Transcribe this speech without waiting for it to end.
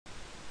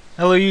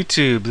Hello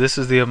YouTube, this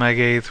is the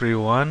Omega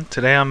 831.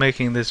 Today I'm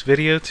making this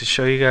video to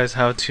show you guys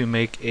how to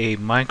make a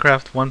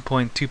Minecraft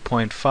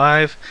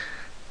 1.2.5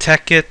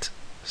 Tekkit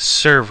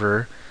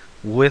server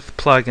with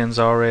plugins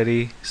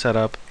already set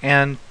up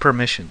and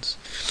permissions.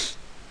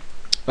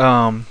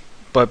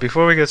 But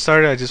before we get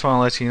started, I just want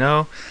to let you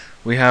know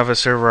we have a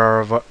server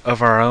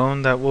of our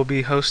own that we'll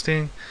be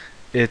hosting.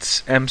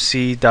 It's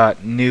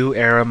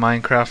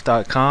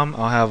mc.neweraminecraft.com.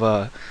 I'll have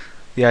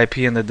the IP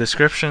in the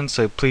description,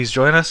 so please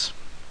join us.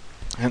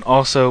 And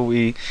also,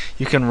 you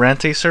can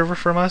rent a server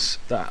from us.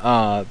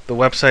 The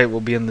website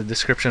will be in the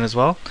description as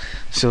well.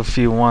 So if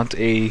you want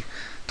a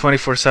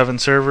 24/7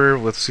 server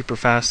with super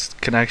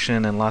fast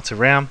connection and lots of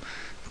RAM,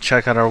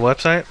 check out our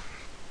website.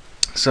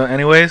 So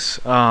anyways,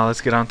 let's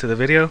get on to the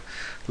video.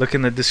 Look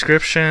in the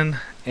description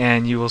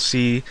and you will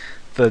see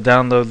the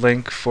download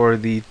link for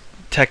the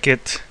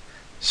Tekkit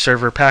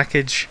server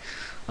package.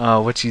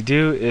 What you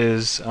do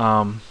is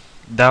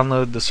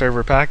download the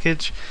server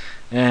package,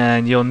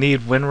 and you'll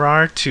need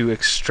WinRAR to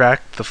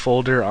extract the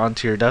folder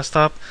onto your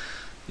desktop.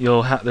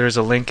 There's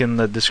a link in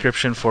the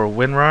description for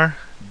WinRAR.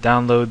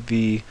 Download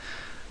the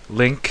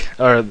link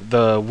or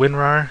the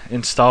WinRAR,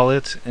 install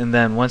it, and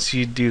then once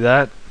you do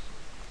that,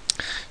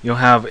 you'll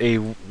have a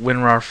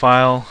WinRAR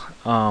file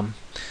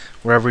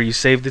wherever you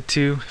saved it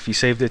to. If you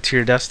saved it to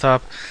your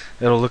desktop,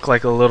 it'll look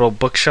like a little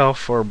bookshelf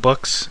for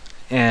books,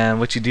 and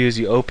what you do is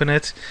you open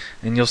it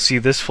and you'll see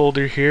this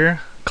folder here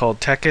called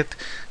Tekkit.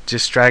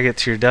 Just drag it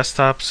to your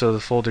desktop so the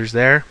folder's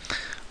there.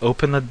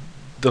 Open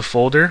the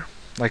folder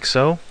like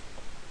so,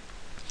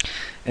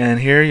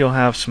 and here you'll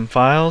have some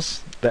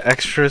files. The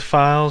extra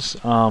files,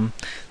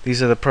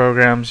 these are the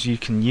programs you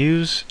can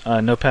use.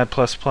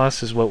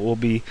 Notepad++ is what we'll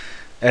be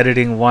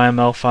editing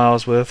YML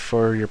files with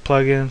for your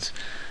plugins.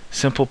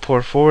 Simple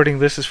port forwarding,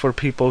 this is for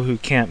people who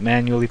can't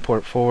manually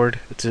port forward.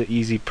 It's an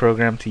easy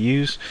program to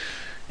use.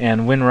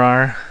 And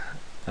WinRAR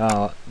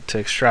to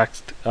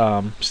extract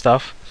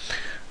stuff.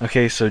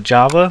 Okay, so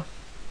Java,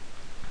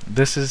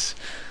 this is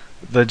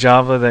the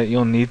Java that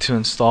you'll need to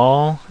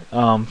install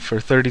for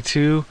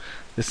 32.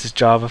 This is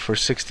Java for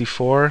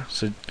 64.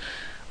 So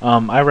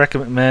I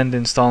recommend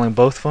installing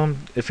both of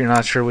them if you're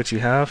not sure what you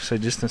have. So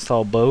just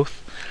install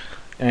both.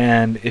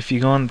 And if you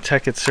go on the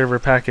Tekkit server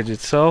package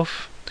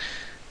itself,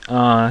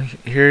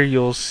 here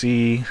you'll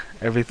see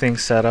everything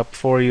set up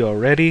for you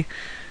already.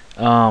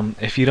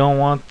 If you don't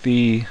want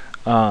the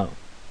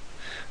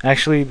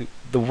actually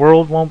the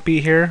world won't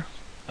be here,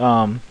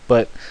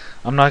 but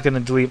I'm not going to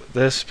delete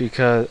this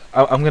because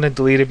I'm going to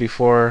delete it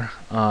before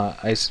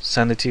I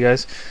send it to you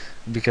guys,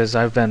 because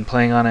I've been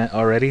playing on it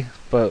already.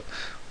 But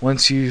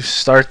once you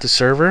start the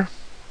server,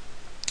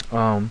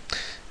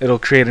 it'll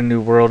create a new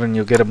world and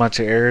you'll get a bunch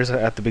of errors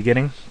at the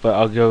beginning, but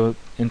I'll go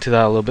into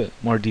that a little bit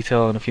more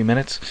detail in a few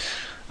minutes.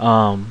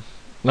 Learn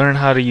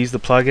how to use the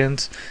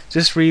plugins.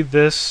 Just read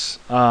this,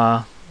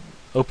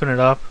 open it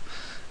up,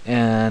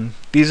 and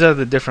these are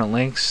the different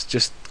links.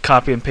 Just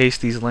copy and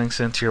paste these links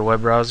into your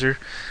web browser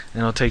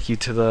and it'll take you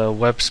to the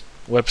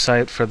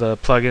website for the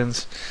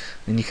plugins,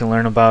 and you can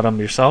learn about them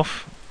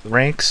yourself.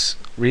 Ranks,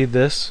 read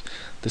this.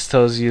 This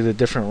tells you the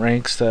different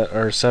ranks that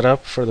are set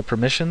up for the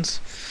permissions.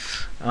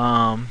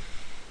 And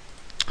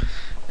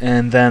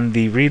then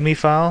the README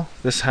file.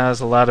 This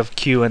has a lot of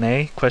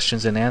Q&A,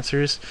 questions and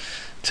answers,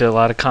 to a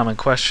lot of common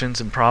questions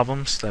and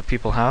problems that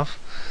people have.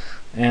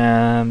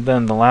 And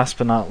then the last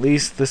but not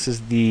least, this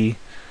is the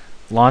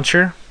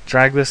launcher.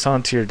 Drag this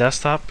onto your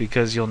desktop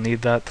because you'll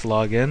need that to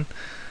log in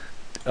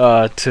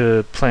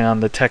to play on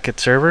the Tekkit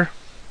server.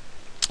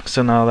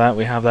 So now that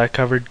we have that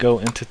covered, go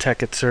into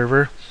Tekkit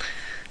server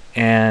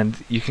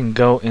and you can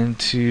go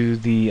into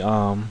the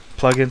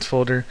plugins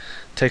folder,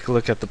 take a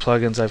look at the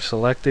plugins I've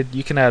selected.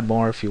 You can add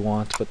more if you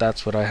want, but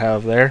that's what I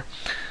have there.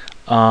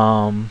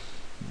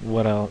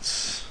 What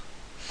else?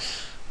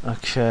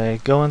 Okay,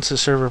 go into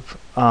server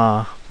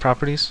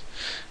properties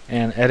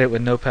and edit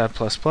with Notepad++.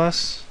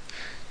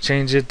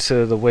 Change it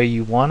to the way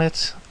you want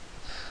it.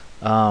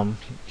 You can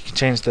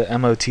change the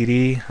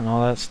MOTD and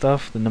all that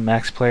stuff, the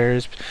max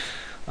players,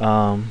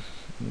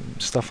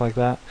 stuff like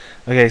that.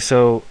 Okay,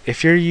 so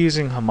if you're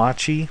using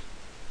Hamachi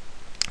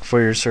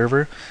for your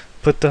server,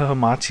 put the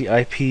Hamachi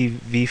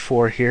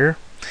IPv4 here.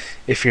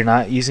 If you're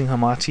not using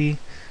Hamachi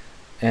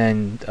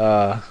and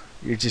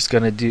you're just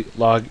gonna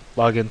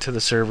log into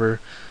the server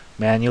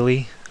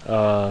manually,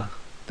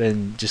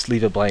 then just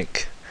leave it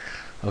blank.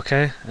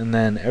 Okay, and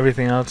then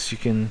everything else you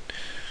can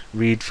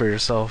read for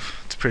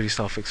yourself. It's pretty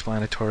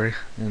self-explanatory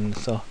in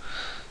the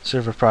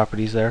server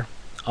properties there.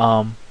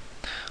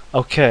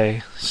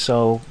 Okay,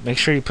 so make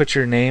sure you put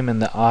your name in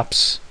the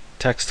ops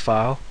text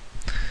file,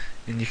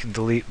 and you can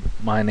delete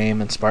my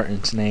name and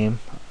Spartan's name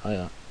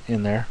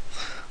in there.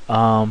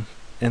 And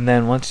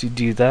then once you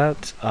do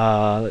that,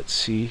 let's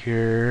see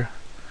here.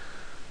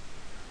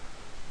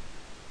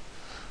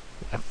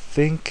 I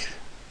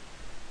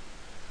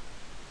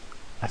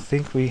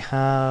think we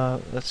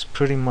have, that's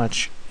pretty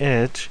much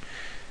it.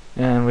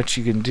 And what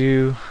you can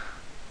do,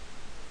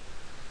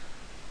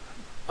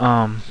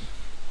 oh,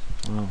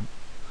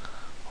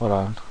 hold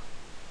on,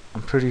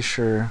 I'm pretty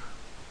sure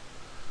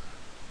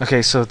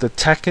Okay, so the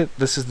Tekkit,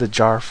 this is the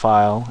jar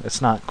file.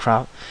 It's not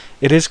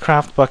it is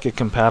CraftBucket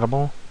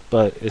compatible,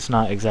 but it's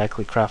not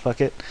exactly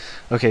CraftBucket.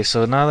 Okay,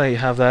 so now that you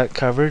have that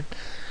covered,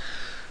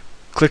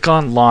 click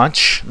on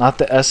launch, not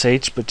the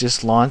sh, but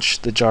just launch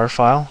the jar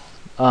file.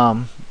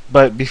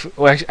 But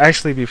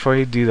actually, before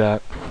you do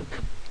that,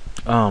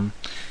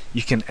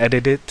 you can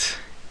edit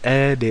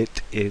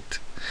it.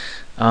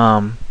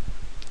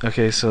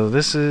 Okay, so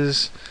this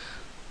is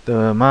the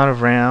amount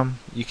of RAM.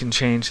 You can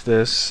change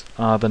this,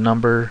 the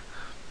number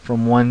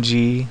from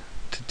 1G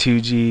to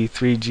 2G,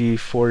 3G,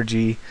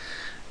 4G.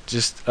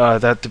 Just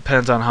that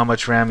depends on how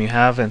much RAM you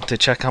have. And to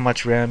check how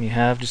much RAM you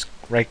have, just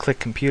right-click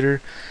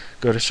computer,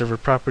 go to server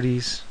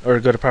properties, or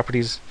go to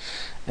properties,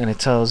 and it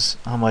tells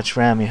how much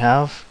RAM you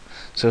have.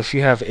 So if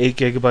you have 8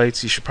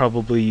 gigabytes, you should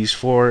probably use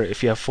 4.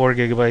 If you have 4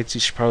 gigabytes,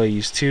 you should probably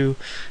use 2.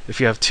 If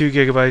you have 2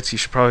 gigabytes, you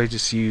should probably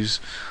just use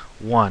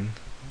 1.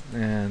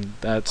 And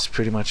that's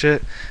pretty much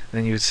it.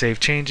 Then you would save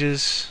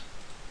changes,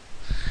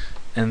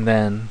 and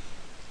then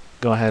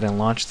go ahead and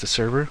launch the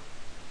server.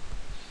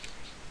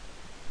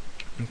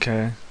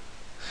 Okay,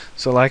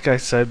 so like I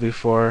said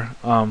before,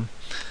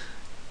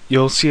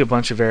 you'll see a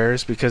bunch of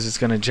errors because it's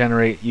going to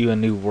generate you a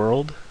new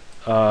world.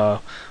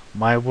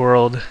 My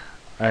world,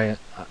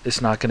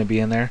 it's not going to be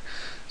in there.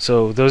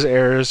 So those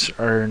errors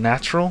are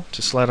natural.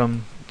 Just let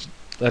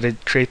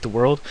it create the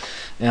world.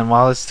 And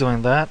while it's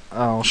doing that,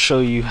 I'll show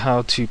you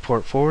how to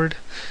port forward.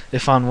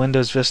 If on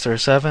Windows Vista or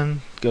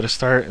 7, go to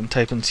Start and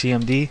type in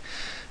CMD.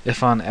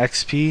 If on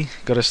XP,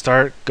 go to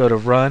Start, go to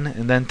Run,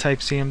 and then type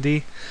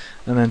CMD,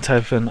 and then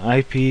type in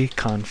IP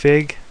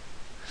config.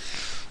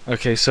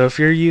 Okay, so if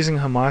you're using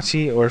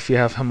Hamachi, or if you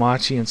have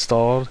Hamachi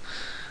installed,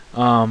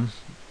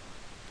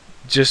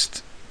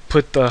 just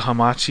put the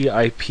Hamachi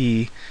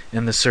IP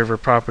in the server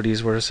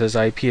properties where it says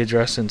IP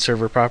address and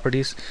server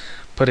properties.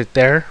 Put it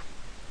there.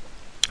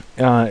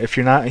 If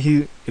you don't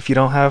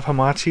have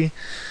Hamachi,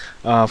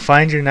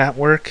 find your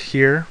network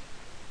here.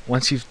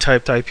 Once you've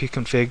typed IP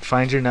config,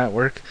 find your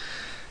network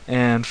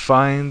and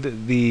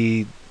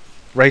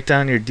write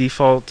down your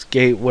default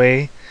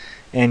gateway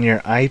and your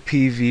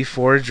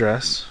IPv4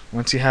 address.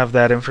 Once you have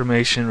that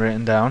information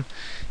written down,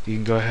 you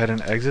can go ahead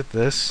and exit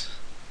this,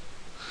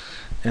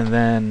 and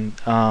then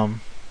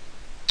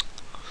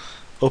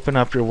open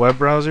up your web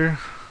browser.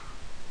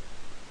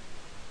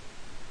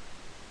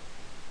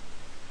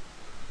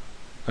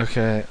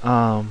 Okay,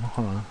 hold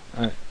on.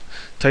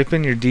 Type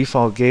in your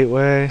default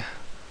gateway.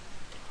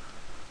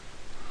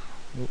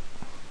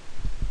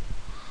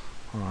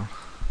 Hold on.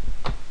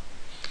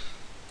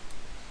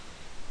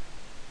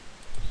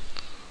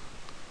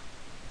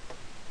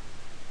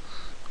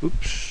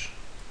 Oops.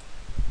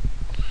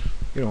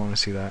 You don't want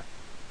to see that.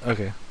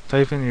 Okay,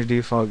 type in your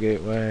default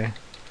gateway.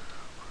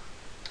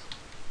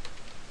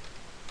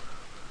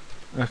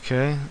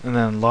 Okay, and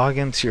then log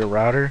into your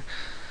router.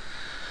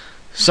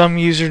 Some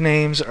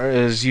usernames are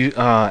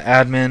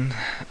admin.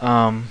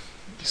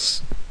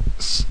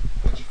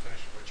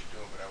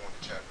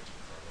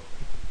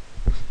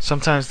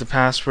 Sometimes the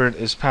password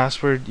is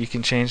password. You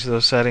can change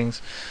those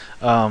settings.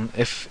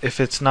 If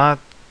it's not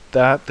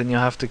that, then you'll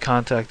have to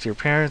contact your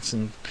parents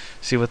and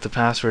see what the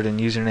password and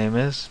username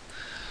is.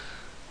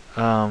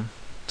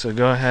 So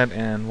go ahead,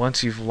 and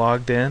once you've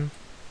logged in,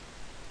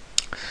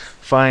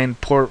 find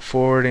port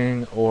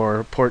forwarding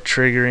or port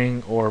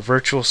triggering or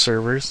virtual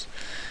servers.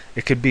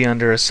 It could be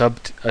under a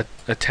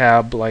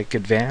tab like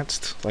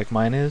advanced, like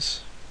mine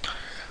is.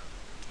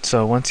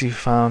 So once you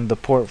found the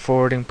port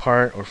forwarding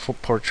part or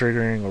port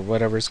triggering or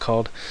whatever it's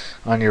called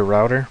on your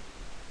router,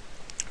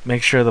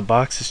 make sure the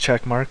box is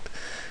check marked,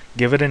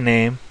 give it a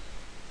name,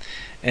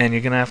 and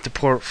you're gonna have to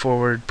port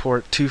forward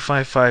port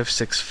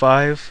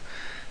 25565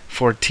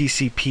 for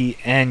TCP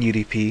and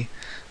UDP.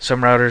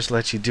 Some routers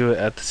let you do it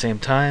at the same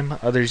time,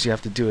 others you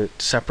have to do it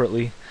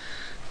separately.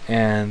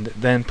 And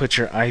then put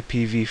your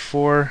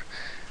IPv4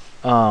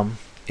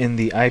 in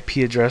the IP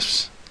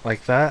address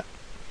like that,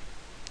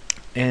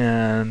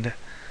 and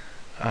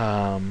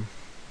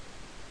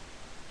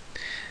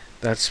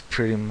that's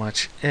pretty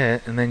much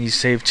it. And then you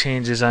save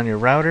changes on your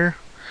router,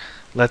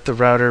 let the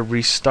router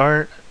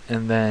restart,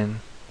 and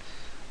then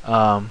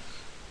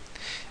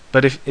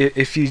but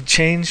if you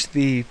change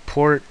the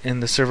port in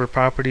the server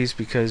properties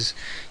because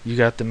you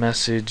got the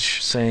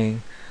message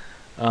saying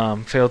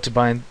failed to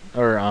bind,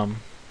 or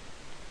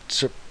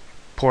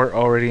port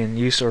already in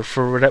use, or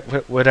for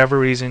whatever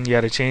reason you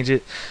had to change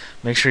it,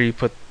 make sure you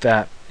put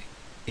that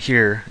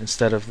here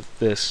instead of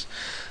this.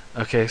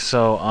 Okay,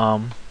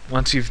 so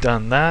once you've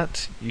done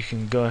that, you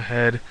can go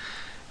ahead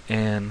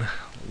and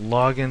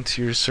log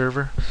into your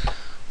server.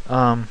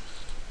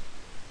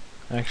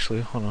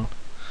 Actually, hold on.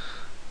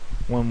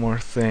 One more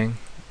thing.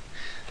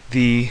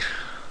 The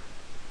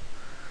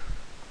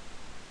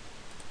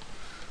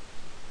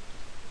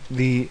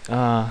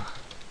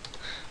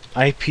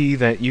IP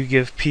that you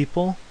give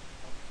people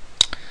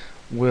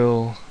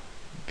will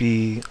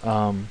be,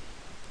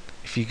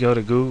 if you go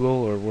to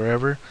Google or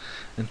wherever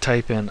and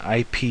type in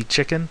IP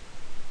chicken,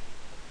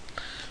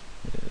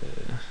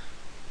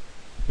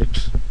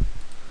 oops.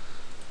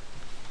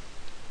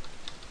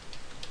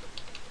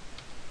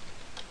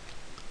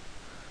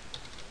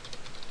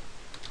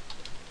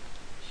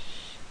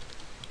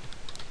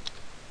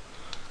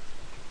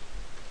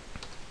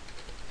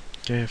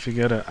 Okay, if you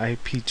go to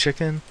IP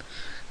chicken,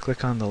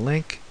 click on the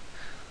link.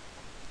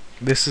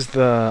 This is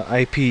the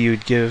IP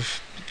you'd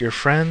give your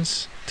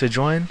friends to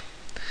join.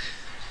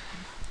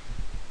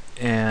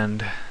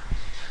 And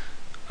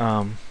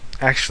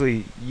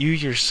actually, you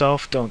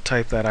yourself don't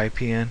type that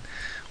IP in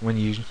when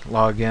you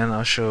log in.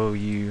 I'll show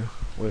you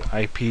what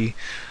IP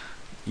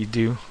you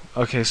do.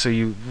 Okay, so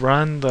you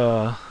run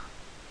the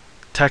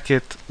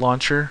Tekkit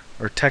launcher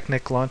or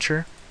Technic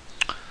launcher.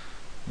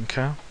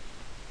 Okay.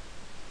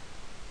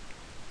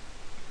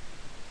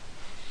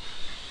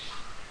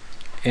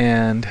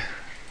 And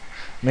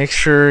make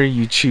sure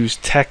you choose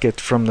Tekkit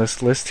from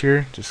this list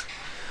here. Just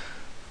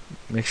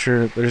make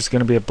sure there's going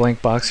to be a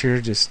blank box here.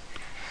 Just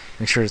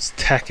make sure it's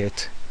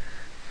Tekkit.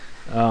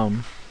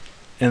 And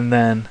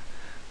then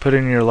put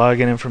in your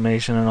login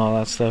information and all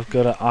that stuff.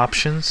 Go to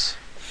options,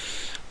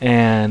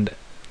 and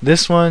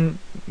this one,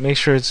 make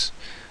sure it's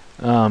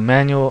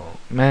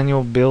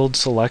manual build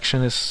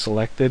selection is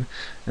selected,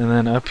 and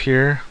then up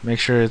here make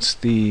sure it's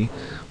the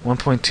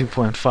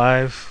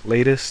 1.2.5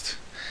 latest,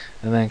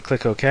 and then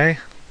click OK,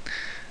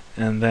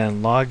 and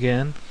then log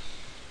in.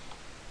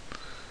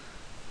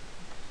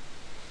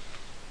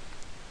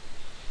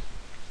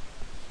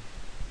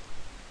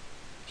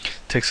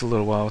 Takes a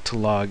little while to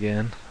log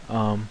in,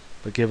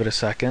 but give it a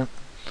second.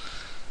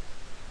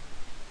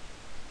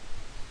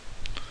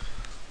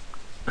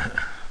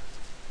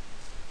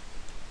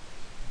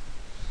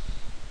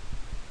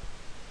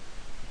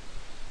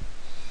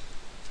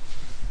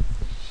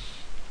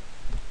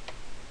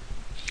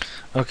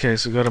 Okay,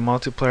 so go to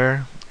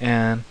multiplayer,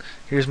 and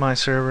here's my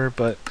server,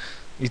 but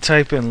you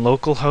type in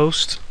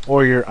localhost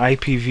or your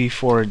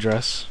IPv4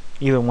 address.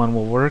 Either one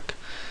will work,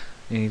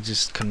 and you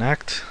just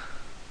connect.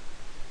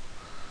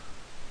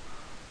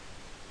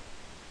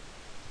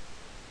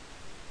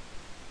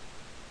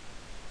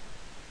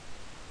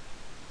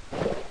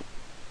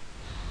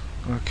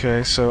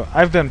 Okay, so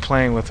I've been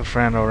playing with a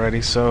friend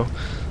already, so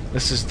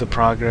this is the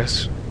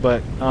progress,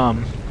 but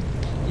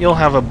you'll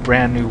have a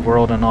brand new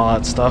world and all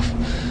that stuff.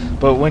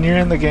 But when you're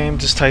in the game,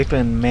 just type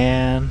in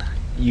man,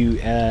 you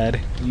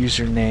add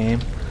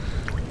username.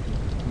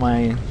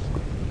 My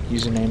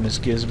username is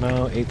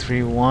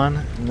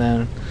Gizmo831, and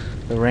then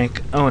the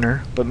rank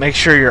owner. But make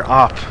sure your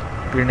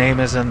name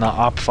is in the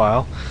op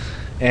file,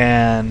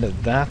 and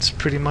that's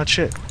pretty much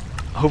it.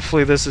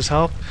 Hopefully this has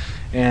helped,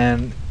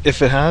 and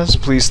if it has,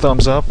 please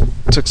thumbs up.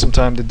 Took some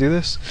time to do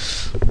this.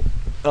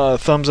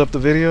 Thumbs up the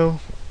video,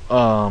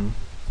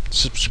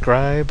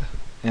 subscribe,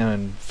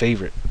 and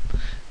favorite.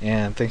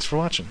 And thanks for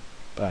watching.